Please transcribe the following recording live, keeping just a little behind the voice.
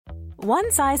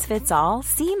One size fits all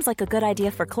seems like a good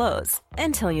idea for clothes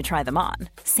until you try them on.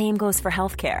 Same goes for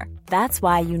healthcare. That's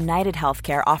why United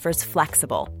Healthcare offers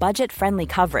flexible, budget-friendly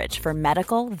coverage for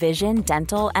medical, vision,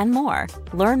 dental, and more.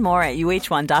 Learn more at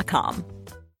uh1.com.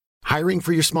 Hiring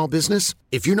for your small business?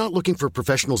 If you're not looking for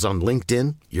professionals on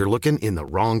LinkedIn, you're looking in the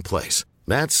wrong place.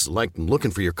 That's like looking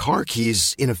for your car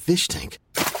keys in a fish tank.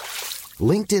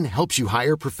 LinkedIn helps you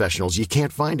hire professionals you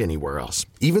can't find anywhere else,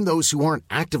 even those who aren't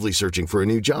actively searching for a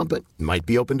new job but might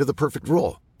be open to the perfect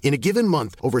role. In a given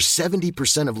month, over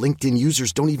 70% of LinkedIn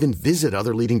users don't even visit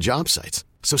other leading job sites.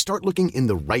 So start looking in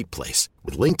the right place.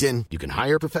 With LinkedIn, you can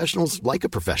hire professionals like a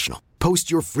professional.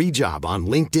 Post your free job on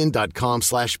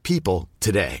linkedin.com/people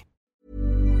today.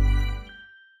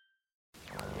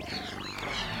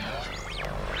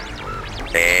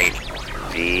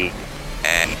 A-D-N.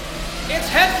 It's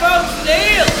Headphones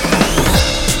Neil!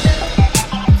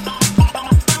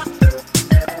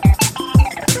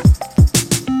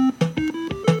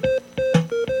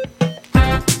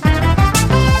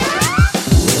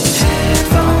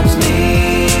 Headphones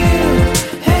Neil!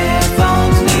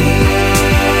 Headphones Neil!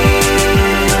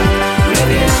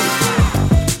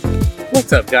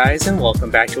 What's up, guys, and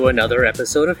welcome back to another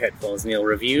episode of Headphones Neil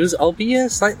Reviews, albeit a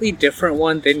slightly different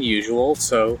one than usual.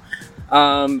 So,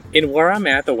 in where I'm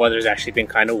at, the weather's actually been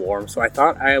kind of warm, so I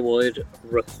thought I would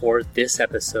record this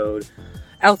episode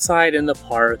outside in the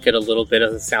park, get a little bit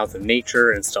of the sounds of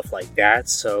nature and stuff like that.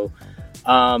 So,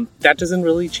 that doesn't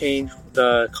really change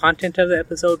the content of the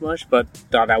episode much, but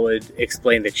thought I would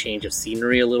explain the change of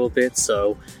scenery a little bit.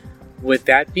 So, with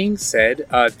that being said,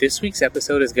 this week's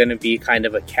episode is going to be kind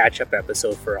of a catch-up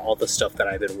episode for all the stuff that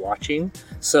I've been watching.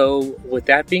 So, with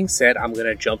that being said, I'm going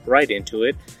to jump right into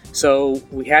it. So,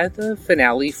 we had the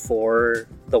finale for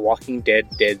The Walking Dead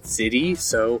Dead City.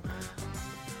 So,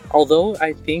 although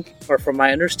I think, or from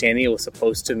my understanding, it was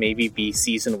supposed to maybe be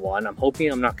Season 1. I'm hoping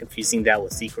I'm not confusing that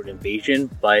with Secret Invasion.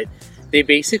 But they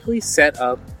basically set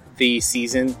up the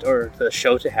season, or the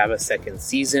show, to have a second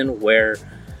season where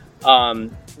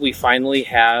we finally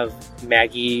have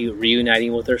Maggie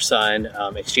reuniting with her son,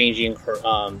 exchanging her,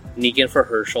 Negan for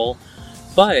Herschel.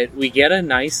 But we get a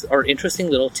nice or interesting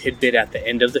little tidbit at the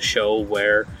end of the show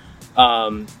where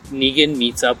Negan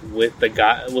meets up with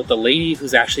the lady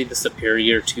who's actually the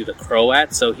superior to the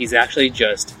Croat. So he's actually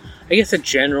just, I guess, a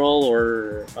general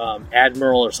or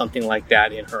admiral or something like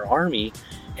that in her army.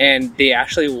 And they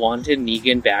actually wanted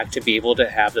Negan back to be able to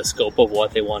have the scope of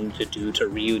what they wanted to do to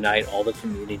reunite all the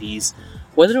communities,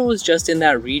 whether it was just in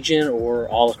that region or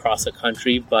all across the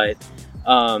country. But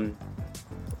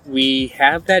we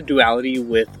have that duality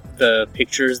with the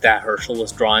pictures that Herschel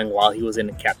was drawing while he was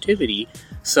in captivity.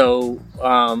 So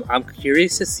I'm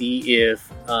curious to see if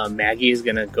Maggie is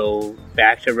going to go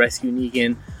back to rescue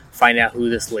Negan, find out who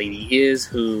this lady is,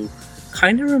 who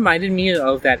kind of reminded me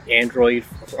of that android,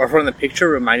 or from the picture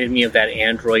reminded me of that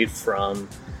android from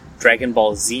Dragon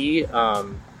Ball Z. I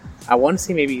want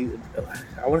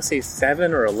to say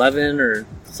 7 or 11 or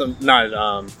some, not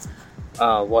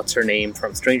what's her name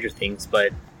from Stranger Things,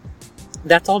 but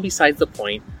that's all besides the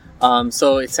point.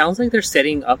 So it sounds like they're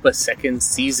setting up a second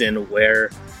season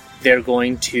where they're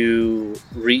going to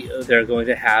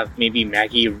have maybe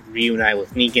Maggie reunite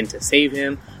with Negan to save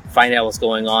him, find out what's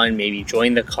going on, maybe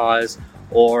join the cause,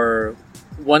 or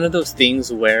one of those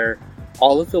things where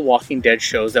all of the Walking Dead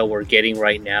shows that we're getting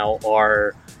right now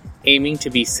are aiming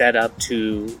to be set up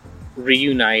to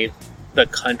reunite the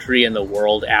country and the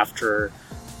world after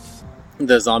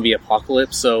the zombie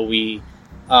apocalypse. So we,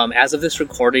 as of this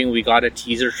recording, we got a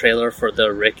teaser trailer for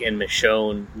the Rick and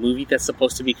Michonne movie that's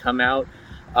supposed to be come out.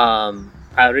 I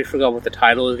already forgot what the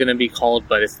title is going to be called,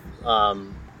 but it's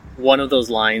one of those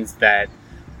lines that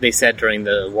they said during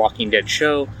the Walking Dead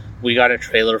show. We got a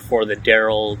trailer for the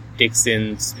Daryl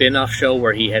Dixon spin-off show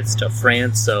where he heads to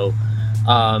France. So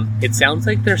it sounds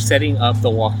like they're setting up the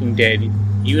Walking Dead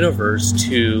universe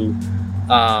to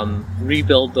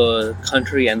rebuild the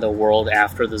country and the world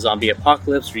after the zombie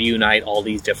apocalypse, reunite all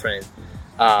these different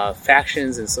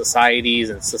factions and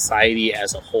societies and society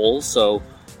as a whole. So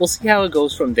we'll see how it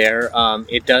goes from there.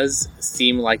 It does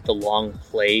seem like the long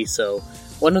play. So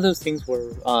one of those things where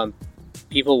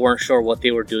people weren't sure what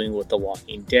they were doing with The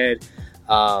Walking Dead.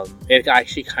 It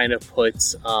actually kind of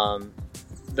puts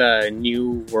the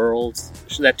New Worlds,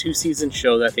 that 2-season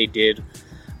show that they did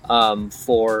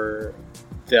for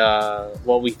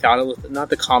what we thought it was, not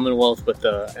the Commonwealth, but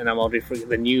and I'm already forgetting,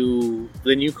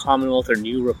 the new Commonwealth or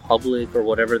New Republic or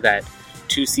whatever that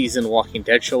 2-season Walking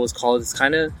Dead show was called. It's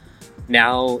kind of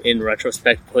now in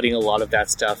retrospect putting a lot of that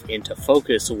stuff into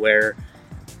focus, where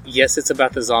yes, it's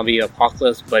about the zombie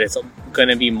apocalypse, but it's going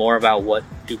to be more about what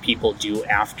do people do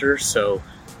after. So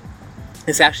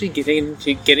it's actually getting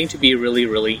to be really,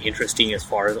 really interesting as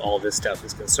far as all this stuff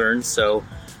is concerned. So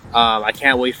I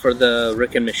can't wait for the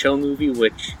Rick and Michonne movie,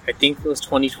 which I think was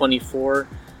 2024.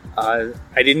 I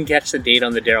didn't catch the date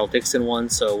on the Daryl Dixon one,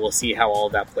 so we'll see how all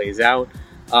that plays out.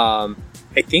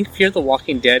 I think Fear the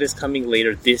Walking Dead is coming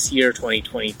later this year,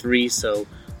 2023, so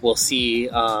we'll see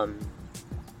how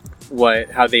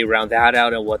they round that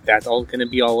out and what that's all going to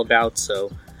be all about.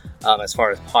 So as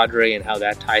far as Padre and how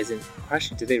that ties in,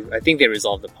 actually, I think they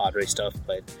resolved the Padre stuff,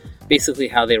 but basically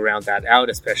how they round that out,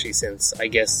 especially since I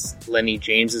guess Lenny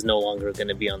James is no longer going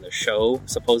to be on the show,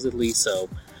 supposedly. So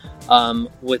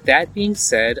with that being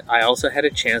said, I also had a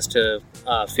chance to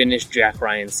finish Jack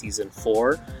Ryan Season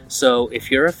 4. So if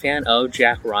you're a fan of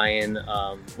Jack Ryan,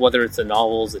 whether it's the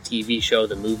novels, the TV show,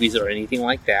 the movies, or anything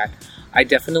like that, I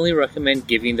definitely recommend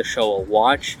giving the show a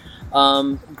watch.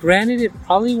 Granted, it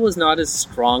probably was not as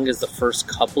strong as the first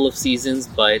couple of seasons,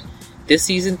 but this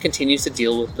season continues to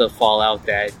deal with the fallout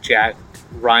that Jack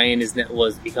Ryan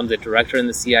becomes a director in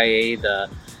the CIA. The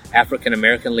African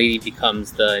American lady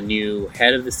becomes the new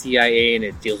head of the CIA, and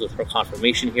it deals with her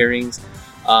confirmation hearings.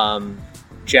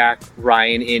 Jack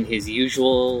Ryan, in his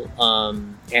usual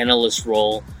analyst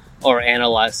role or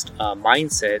analyst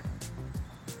mindset,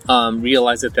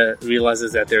 realizes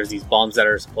that there's these bombs that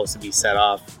are supposed to be set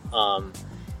off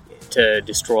to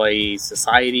destroy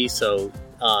society. So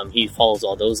he follows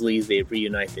all those leads. They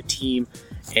reunite the team,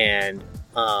 and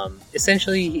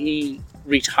essentially he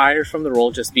retires from the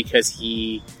role just because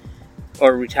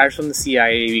retires from the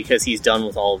CIA because he's done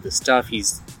with all of this stuff.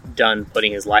 He's done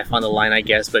putting his life on the line, I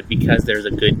guess, but because there's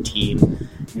a good team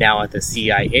now at the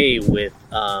CIA with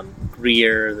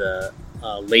Greer, the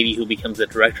lady who becomes the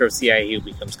director of CIA, who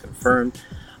becomes confirmed,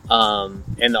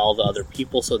 and all the other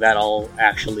people, so that all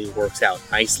actually works out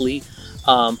nicely.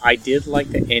 I did like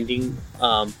the ending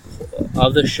of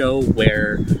the show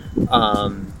where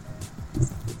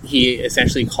he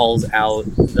essentially calls out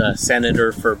the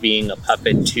senator for being a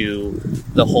puppet to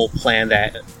the whole plan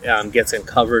that gets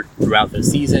uncovered throughout the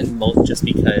season, just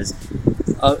because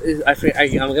I'm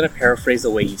going to paraphrase the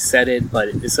way he said it, but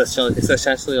it's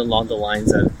essentially along the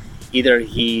lines of either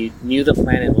he knew the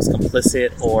plan and was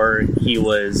complicit, or he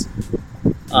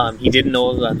didn't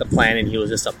know about the plan and he was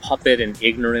just a puppet and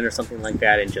ignorant or something like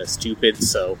that and just stupid.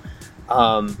 So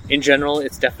in general,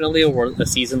 it's definitely a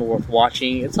season worth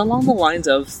watching. It's along the lines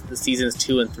of the seasons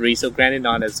 2 and 3, so granted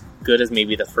not as good as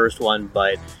maybe the first one,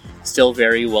 but still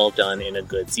very well done in a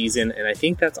good season. And I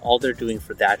think that's all they're doing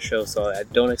for that show, so I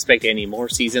don't expect any more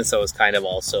seasons, so it's kind of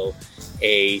also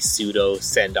a pseudo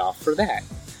send-off for that.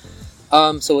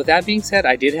 So with that being said,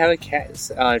 I did have a chance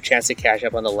to catch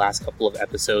up on the last couple of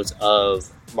episodes of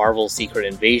Marvel's Secret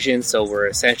Invasion, so we're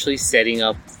essentially setting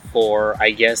up for,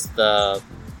 I guess, the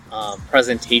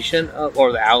presentation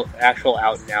or the actual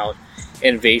out-and-out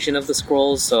invasion of the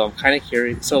Skrulls. So I'm kind of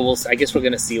curious. So I guess we're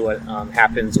going to see what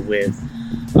happens with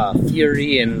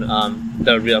Fury and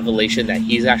the revelation that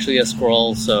he's actually a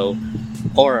Skrull. So,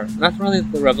 or not really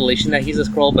the revelation that he's a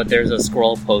Skrull, but there's a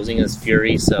Skrull posing as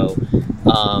Fury. So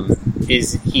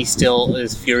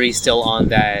is Fury still on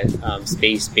that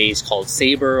space base called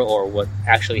Saber, or what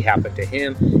actually happened to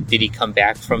him? Did he come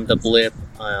back from the blip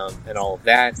and all of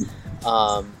that?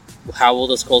 How will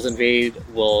the Skrulls invade?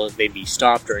 Will they be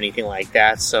stopped or anything like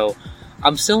that? So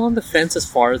I'm still on the fence as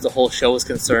far as the whole show is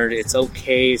concerned. It's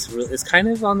okay. It's kind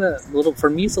of on the for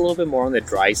me, it's a little bit more on the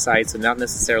dry side, so not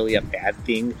necessarily a bad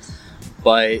thing.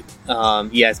 But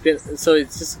yeah, it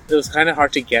was kind of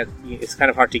hard to get. It's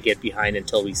kind of hard to get behind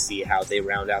until we see how they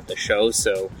round out the show.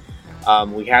 So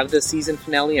we have the season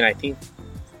finale, and I think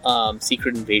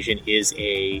Secret Invasion is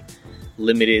a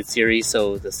limited series,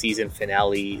 so the season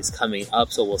finale is coming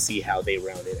up, so we'll see how they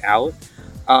round it out.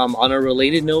 On a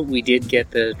related note, we did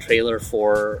get the trailer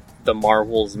for the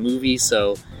Marvels movie,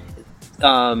 so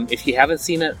if you haven't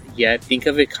seen it yet, think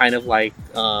of it kind of like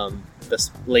the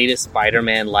latest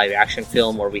Spider-Man live action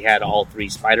film, where we had all 3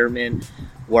 Spider-Men,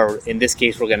 where in this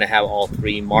case we're going to have all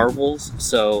 3 Marvels,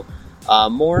 so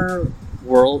more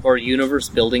world or universe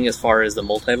building as far as the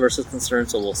multiverse is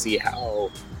concerned, so we'll see how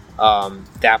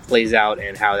that plays out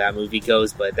and how that movie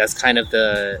goes, but that's kind of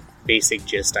the basic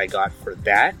gist I got for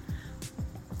that.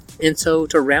 And so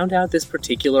to round out this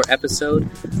particular episode,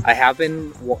 I have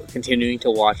been continuing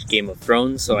to watch Game of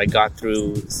Thrones, so I got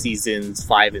through seasons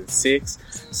 5 and 6.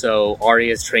 So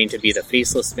Arya is trained to be the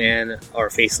faceless man, or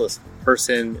faceless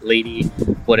person, lady,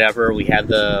 whatever. We had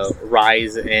the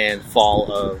rise and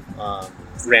fall of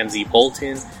Ramsay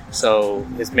Bolton, so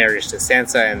his marriage to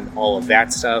Sansa and all of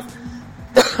that stuff.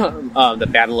 The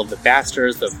Battle of the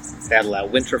Bastards, the battle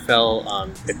at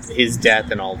Winterfell, his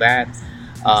death and all that.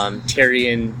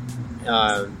 Tyrion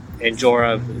and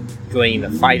Jorah joining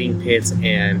the fighting pits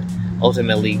and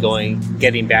ultimately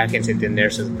getting back into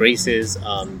Daenerys' graces.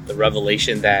 The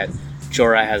revelation that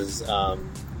Jorah has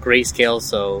grayscale,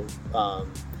 so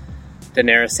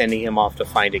Daenerys sending him off to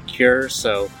find a cure.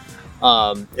 So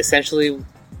essentially,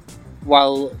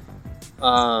 while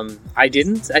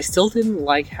I still didn't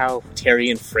like how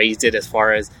Tyrion phrased it as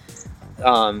far as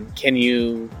can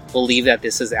you believe that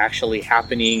this is actually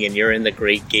happening and you're in the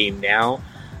great game now?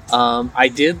 I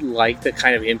did like the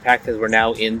kind of impact because we're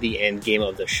now in the end game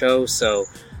of the show, so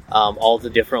all the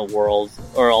different worlds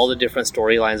or all the different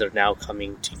storylines are now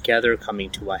coming together, coming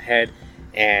to a head,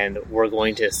 and we're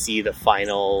going to see the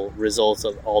final results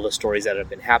of all the stories that have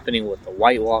been happening with the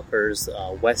White Walkers,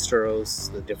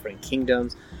 Westeros, the different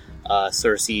kingdoms,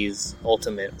 Cersei's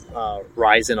ultimate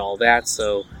rise and all that.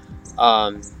 So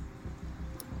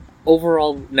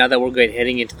overall, now that we're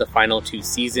heading into the final 2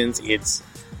 seasons, it's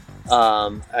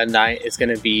it's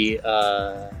going to be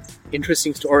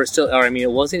interesting story. It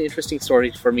was an interesting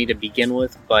story for me to begin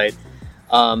with, but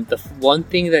the one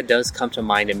thing that does come to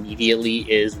mind immediately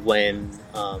is when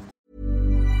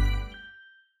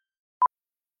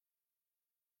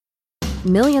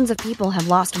Millions of people have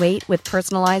lost weight with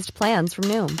personalized plans from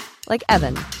Noom, like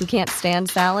Evan, who can't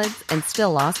stand salads and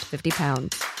still lost 50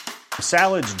 pounds.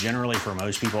 Salads generally for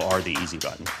most people are the easy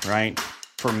button, right?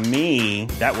 For me,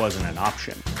 that wasn't an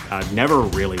option. I never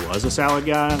really was a salad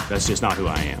guy. That's just not who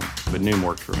I am. But Noom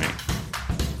worked for me.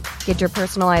 Get your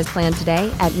personalized plan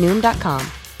today at Noom.com.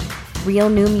 Real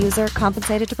Noom user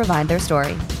compensated to provide their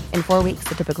story. In 4 weeks,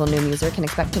 the typical Noom user can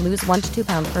expect to lose 1 to 2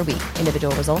 pounds per week.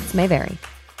 Individual results may vary.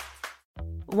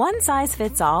 One size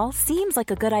fits all seems like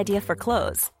a good idea for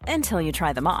clothes until you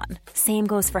try them on. Same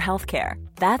goes for healthcare.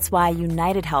 That's why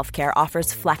United Healthcare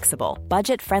offers flexible,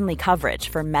 budget-friendly coverage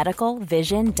for medical,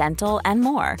 vision, dental, and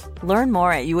more. Learn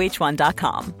more at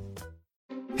uh1.com.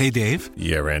 Hey, Dave.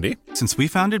 Yeah, Randy. Since we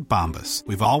founded Bombas,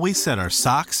 we've always said our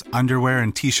socks, underwear,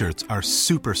 and T-shirts are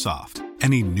super soft.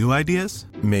 Any new ideas?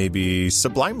 Maybe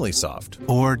sublimely soft.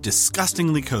 Or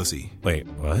disgustingly cozy. Wait,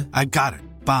 what? I got it.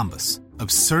 Bombas.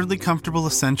 Absurdly comfortable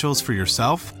essentials for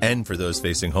yourself and for those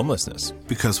facing homelessness.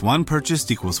 Because one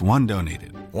purchased equals one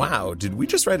donated. Wow, did we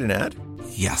just write an ad?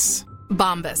 Yes.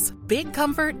 Bombas. Big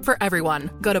comfort for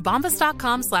everyone. Go to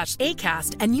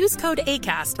bombas.com/ACAST and use code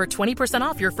ACAST for 20%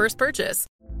 off your first purchase.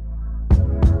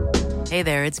 Hey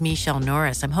there, it's Michelle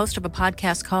Norris. I'm host of a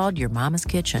podcast called Your Mama's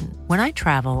Kitchen. When I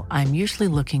travel, I'm usually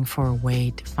looking for a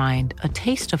way to find a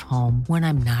taste of home when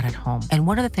I'm not at home. And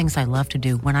one of the things I love to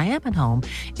do when I am at home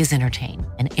is entertain.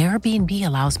 And Airbnb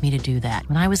allows me to do that.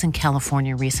 When I was in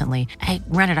California recently, I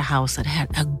rented a house that had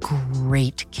a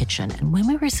great kitchen. And when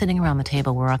we were sitting around the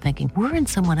table, we're all thinking, we're in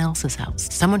someone else's house.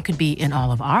 Someone could be in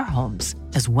all of our homes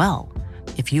as well.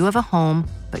 If you have a home,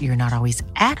 but you're not always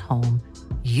at home,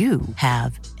 you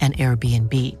have an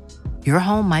Airbnb. Your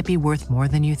home might be worth more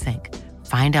than you think.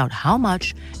 Find out how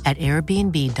much at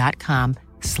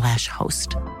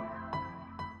airbnb.com/host.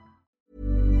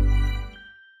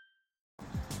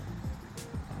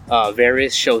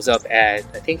 Varys shows up at,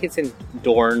 I think it's in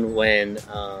Dorne when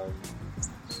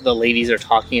the ladies are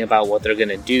talking about what they're going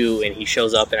to do, and he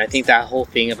shows up, and I think that whole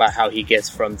thing about how he gets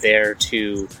from there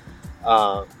to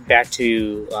back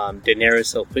to Daenerys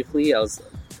so quickly,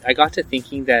 I got to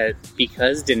thinking that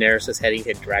because Daenerys is heading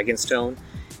to Dragonstone,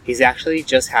 he's actually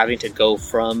just having to go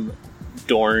from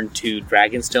Dorne to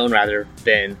Dragonstone rather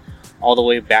than all the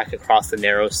way back across the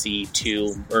Narrow Sea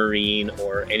to Meereen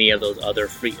or any of those other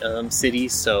free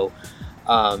cities. So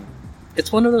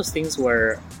it's one of those things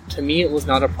where, to me, it was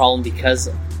not a problem because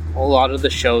a lot of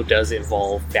the show does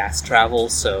involve fast travel.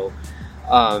 So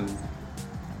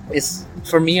it's,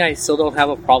 for me, I still don't have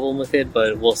a problem with it,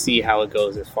 but we'll see how it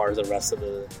goes as far as the rest of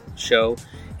the show.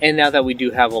 And now that we do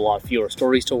have a lot fewer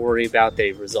stories to worry about,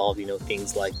 they've resolved,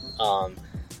 things like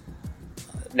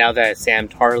now that Sam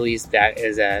Tarley's that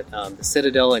is at the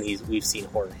Citadel, and we've seen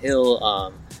Horn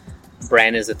Hill.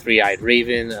 Bran is a three-eyed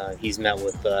raven. He's met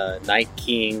with the Night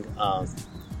King.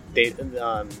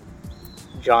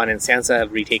 Jon and Sansa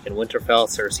have retaken Winterfell.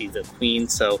 Cersei's the queen.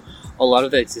 So a lot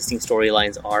of the existing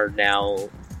storylines are now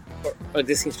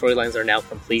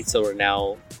complete. So we're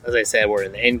now, as I said, we're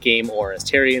in the end game, or as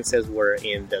Tyrion says, we're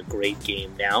in the great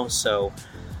game now. So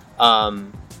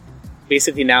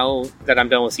basically now that I'm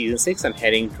done with season 6, I'm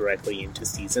heading directly into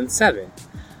season 7.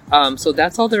 So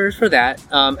that's all there is for that.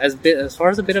 As far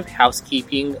as a bit of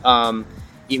housekeeping,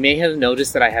 you may have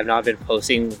noticed that I have not been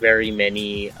posting very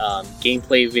many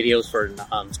gameplay videos for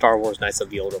Star Wars Knights of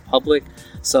the Old Republic.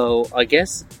 So I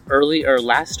guess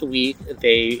last week,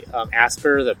 they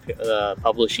Asper, the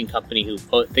publishing company who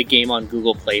put the game on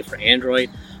Google Play for Android,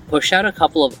 pushed out a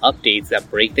couple of updates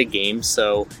that break the game,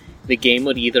 so the game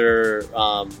would either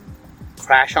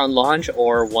crash on launch,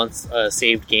 or once a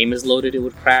saved game is loaded, it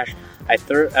would crash.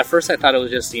 At first I thought it was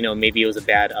just, maybe it was a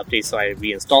bad update, so I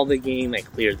reinstalled the game, I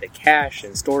cleared the cache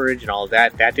and storage and all of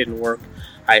that. That didn't work.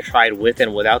 I tried with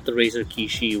and without the Razer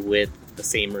Kishi with the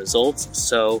same results.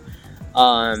 So,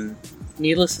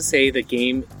 needless to say, the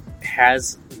game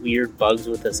has weird bugs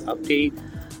with this update.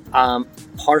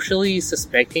 Partially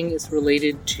suspecting it's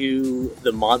related to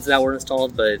the mods that were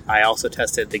installed, but I also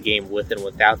tested the game with and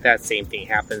without that. Same thing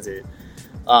happens.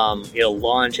 It'll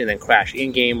launch and then crash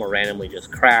in-game or randomly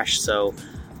just crash. So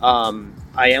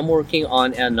I am working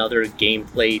on another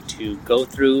gameplay to go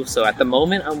through. So at the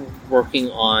moment I'm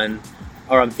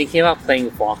thinking about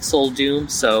playing Voxel Doom.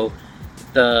 So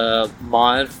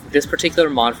this particular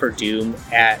mod for Doom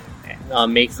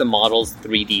makes the models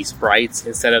 3D sprites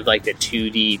instead of like the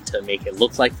 2D to make it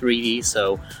look like 3D.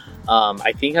 So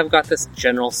I think I've got this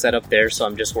general setup there. So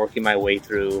I'm just working my way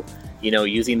through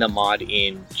using the mod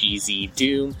in GZ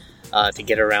Doom to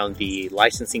get around the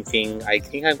licensing thing. I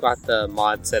think I've got the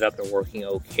mod set up and working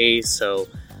okay, so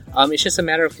it's just a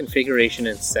matter of configuration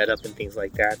and setup and things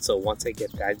like that. So once I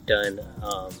get that done,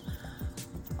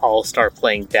 I'll start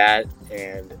playing that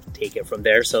and take it from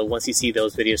there. So once you see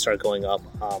those videos start going up,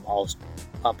 I'll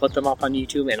put them up on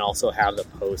YouTube and also have the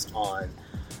post on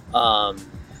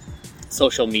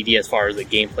social media as far as the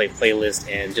gameplay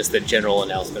playlist and just the general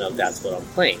announcement of that's what I'm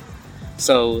playing.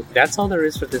 So that's all there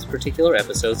is for this particular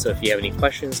episode. So if you have any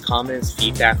questions, comments,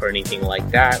 feedback, or anything like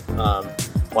that,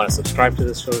 want to subscribe to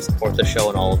the show, support the show,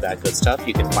 and all of that good stuff,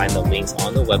 you can find the links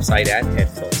on the website at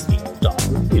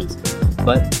headphonesneil.reviews.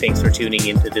 But thanks for tuning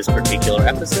into this particular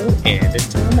episode, and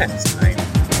until next time.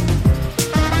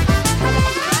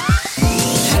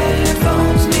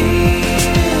 Headphones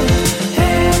Neil,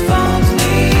 Headphones Neil.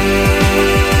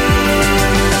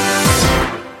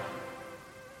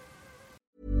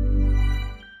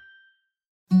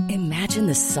 Imagine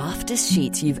the softest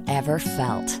sheets you've ever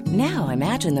felt. Now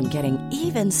imagine them getting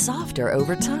even softer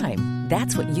over time.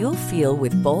 That's what you'll feel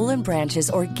with Boll & Branch's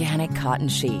organic cotton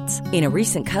sheets. In a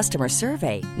recent customer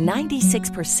survey,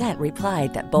 96%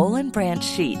 replied that Boll & Branch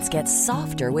sheets get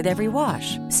softer with every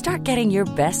wash. Start getting your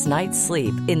best night's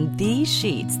sleep in these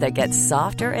sheets that get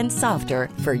softer and softer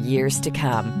for years to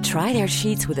come. Try their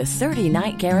sheets with a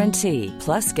 30-night guarantee.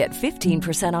 Plus, get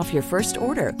 15% off your first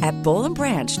order at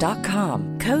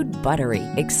bollandbranch.com. Code BUTTERY.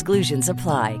 Exclusions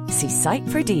apply. See site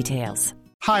for details.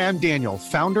 Hi, I'm Daniel,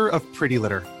 founder of Pretty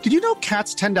Litter. Did you know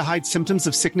cats tend to hide symptoms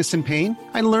of sickness and pain?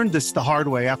 I learned this the hard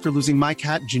way after losing my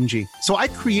cat, Gingy. So I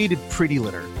created Pretty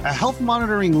Litter, a health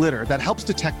monitoring litter that helps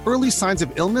detect early signs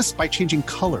of illness by changing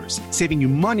colors, saving you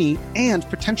money and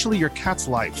potentially your cat's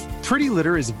life. Pretty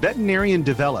Litter is veterinarian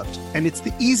developed, and it's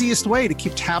the easiest way to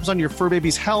keep tabs on your fur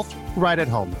baby's health right at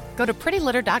home. Go to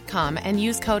prettylitter.com and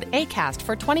use code ACAST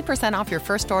for 20% off your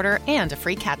first order and a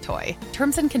free cat toy.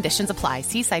 Terms and conditions apply.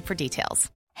 See site for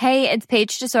details. Hey, it's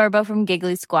Paige DeSorbo from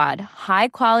Giggly Squad. High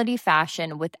quality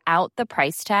fashion without the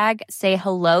price tag. Say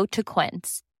hello to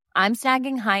Quince. I'm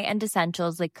snagging high-end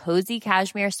essentials like cozy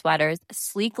cashmere sweaters,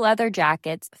 sleek leather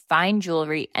jackets, fine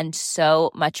jewelry, and so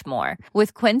much more.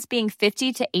 With Quince being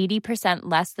 50 to 80%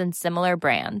 less than similar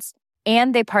brands.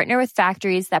 And they partner with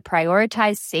factories that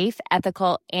prioritize safe,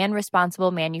 ethical, and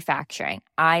responsible manufacturing.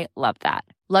 I love that.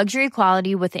 Luxury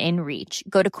quality within reach.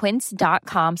 Go to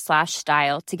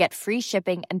quince.com/style to get free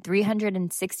shipping and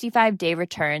 365-day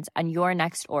returns on your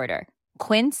next order.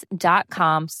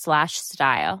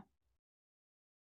 Quince.com/style.